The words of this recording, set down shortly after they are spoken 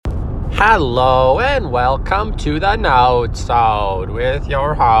Hello and welcome to the Nodesode with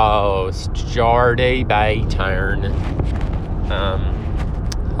your host, Jardy Bayturn.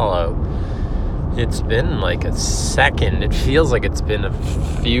 Hello. It's been like a second. It feels like it's been a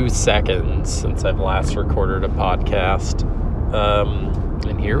few seconds since I've last recorded a podcast.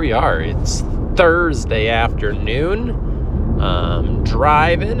 And here we are. It's Thursday afternoon.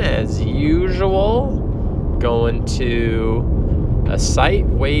 Driving as usual. Going to a site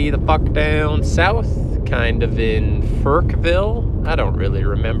way the fuck down south, kind of in Ferkville. I don't really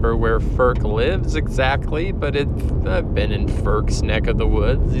remember where Ferk lives exactly, but I've been in Ferk's neck of the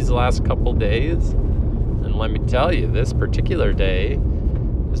woods these last couple days. And let me tell you, this particular day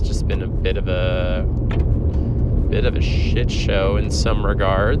has just been a bit of a shit show in some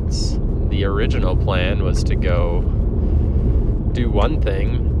regards. The original plan was to go do one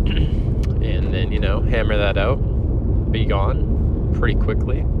thing and then, hammer that out, be gone pretty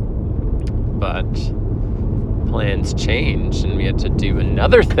quickly. But plans changed and we had to do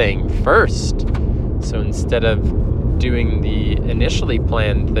another thing first. So instead of doing the initially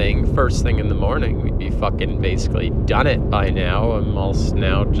planned thing first thing in the morning, we'd be fucking basically done it by now. I'm almost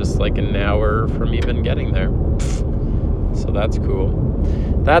now just like an hour from even getting there. So that's cool.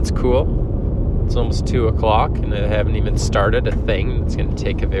 It's almost 2 o'clock and I haven't even started a thing that's going to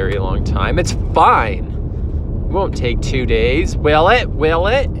take a very long time. It's fine. It won't take 2 days. Will it?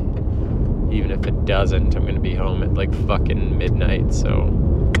 Even if it doesn't, I'm going to be home at like fucking midnight. So,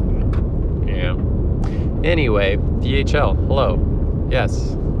 yeah. Anyway, DHL. Hello.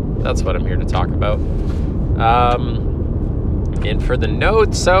 Yes, that's what I'm here to talk about. And for the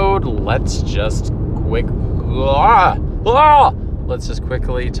Nodesode, let's just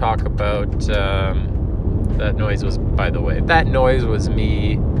quickly talk about that noise was, by the way, that noise was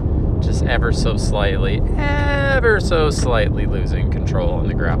me just ever so slightly losing control on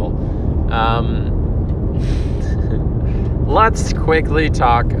the gravel. Let's quickly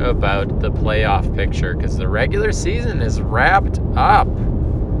talk about the playoff picture because the regular season is wrapped up.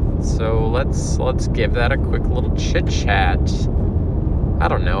 So let's give that a quick little chit chat. I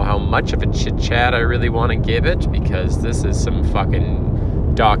don't know how much of a chit chat I really want to give it because this is some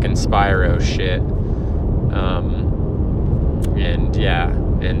fucking Doc and Spyro shit.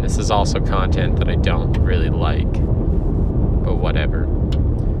 And this is also content that I don't really like, but whatever.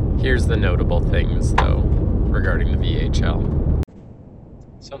 Here's the notable things though regarding the VHL.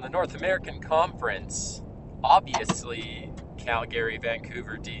 So in the North American Conference, obviously Calgary,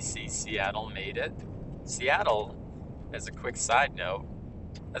 Vancouver, DC, Seattle made it. Seattle, as a quick side note,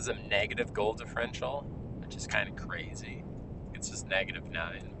 has a negative goal differential, which is kind of crazy. It's just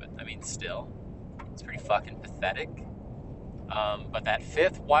 -9, but I mean, still, it's pretty fucking pathetic. But that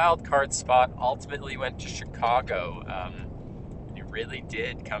 5th wild card spot ultimately went to Chicago. It really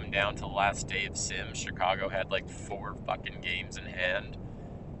did come down to the last day of Sims. Chicago had like 4 fucking games in hand,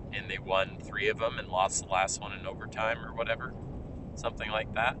 and they won 3 of them and lost the last one in overtime or whatever, something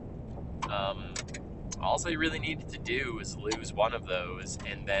like that. All they really needed to do was lose one of those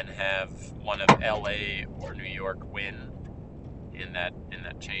and then have one of LA or New York win, and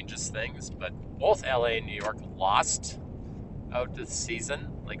that changes things. But both LA and New York lost out this season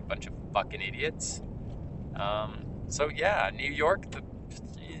like a bunch of fucking idiots. So yeah, New York,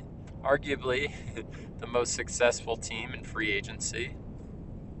 arguably the most successful team in free agency.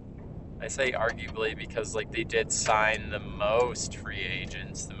 I say arguably because like they did sign the most free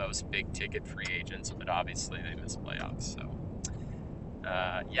agents, the most big ticket free agents, but obviously they missed playoffs. So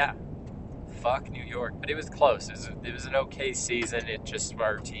yeah, fuck New York. But it was close. It was an okay season. It just,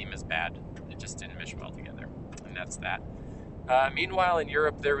 our team is bad. It just didn't mesh well together, and that's that. Meanwhile, in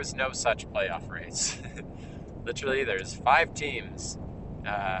Europe, there was no such playoff race. Literally, there's 5 teams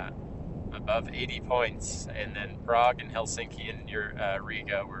above 80 points, and then Prague and Helsinki and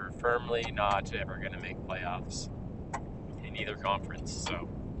Riga were firmly not ever going to make playoffs in either conference. So,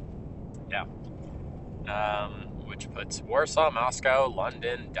 yeah. Which puts Warsaw, Moscow,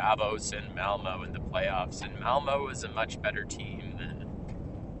 London, Davos, and Malmo in the playoffs. And Malmo is a much better team than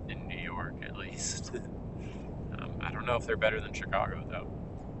in New York, at least. I don't know if they're better than Chicago, though.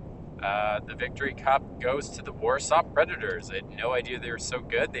 The Victory Cup goes to the Warsaw Predators. I had no idea they were so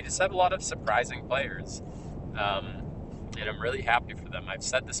good. They just have a lot of surprising players. And I'm really happy for them. I've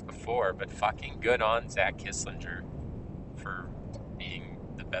said this before, but fucking good on Zach Kisslinger for being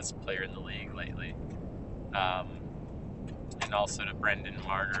the best player in the league lately. And also to Brendan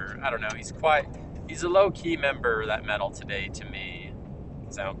Marner. I don't know, he's a low-key member of that medal today to me,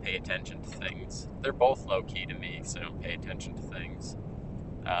 because I don't pay attention to things. They're both low-key to me, because I don't pay attention to things.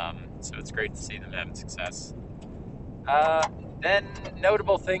 So it's great to see them having success. Then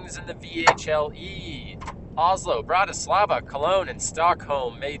notable things in the VHLE. Oslo, Bratislava, Cologne, and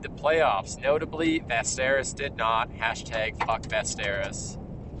Stockholm made the playoffs. Notably, Västerås did not. Hashtag fuck Västerås.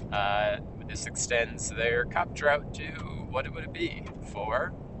 This extends their cup drought to, what would it be?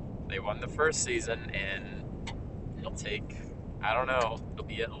 4? They won the first season, and it'll take, I don't know, it'll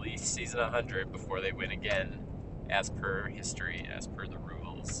be at least season 100 before they win again, as per history, as per the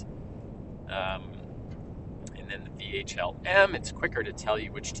rules. And then the VHLM, it's quicker to tell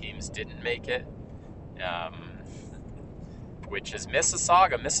you which teams didn't make it, which is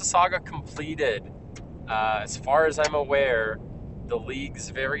Mississauga. Mississauga completed, as far as I'm aware, the league's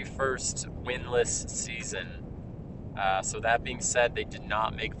very first winless season. So that being said, they did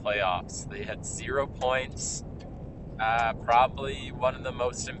not make playoffs. They had 0 points. Probably one of the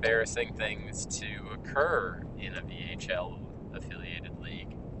most embarrassing things to occur in a VHL affiliated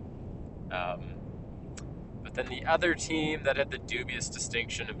league. But then the other team that had the dubious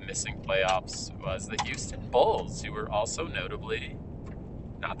distinction of missing playoffs was the Houston Bulls, who were also notably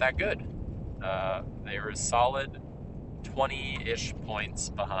not that good. They were a solid 20-ish points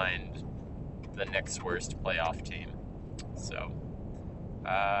behind the next worst playoff team. So,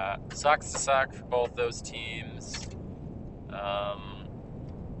 sucks to suck for both those teams.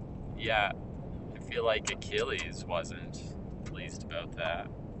 Yeah, I feel like Achilles wasn't pleased about that.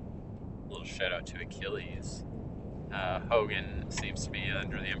 A little shout out to Achilles. Hogan seems to be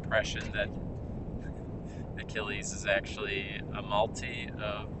under the impression that Achilles is actually a multi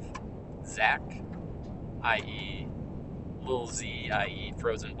of Zach, i.e. Lil Z, i.e.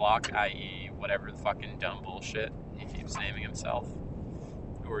 Frozen Block, i.e. whatever the fucking dumb bullshit he keeps naming himself,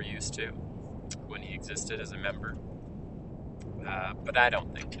 or used to when he existed as a member. But I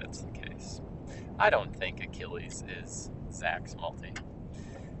don't think that's the case. I don't think Achilles is Zach's multi.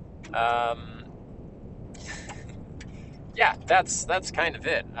 Yeah, that's kind of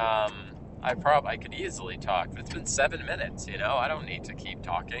it. I could easily talk, but it's been 7 minutes, you know? I don't need to keep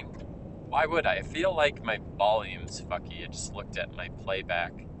talking. Why would I? I feel like my volume's fucky. I just looked at my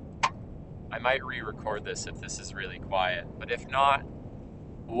playback. I might re-record this if this is really quiet, but if not,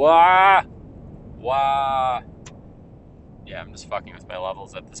 wah! Yeah, I'm just fucking with my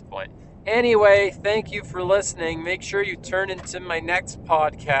levels at this point. Anyway, thank you for listening. Make sure you turn into my next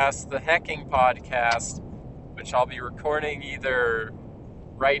podcast, the Hecking Podcast, which I'll be recording either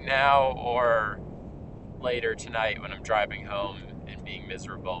right now or later tonight when I'm driving home and being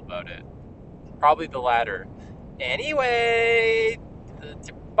miserable about it. Probably the latter. Anyway,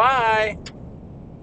 bye!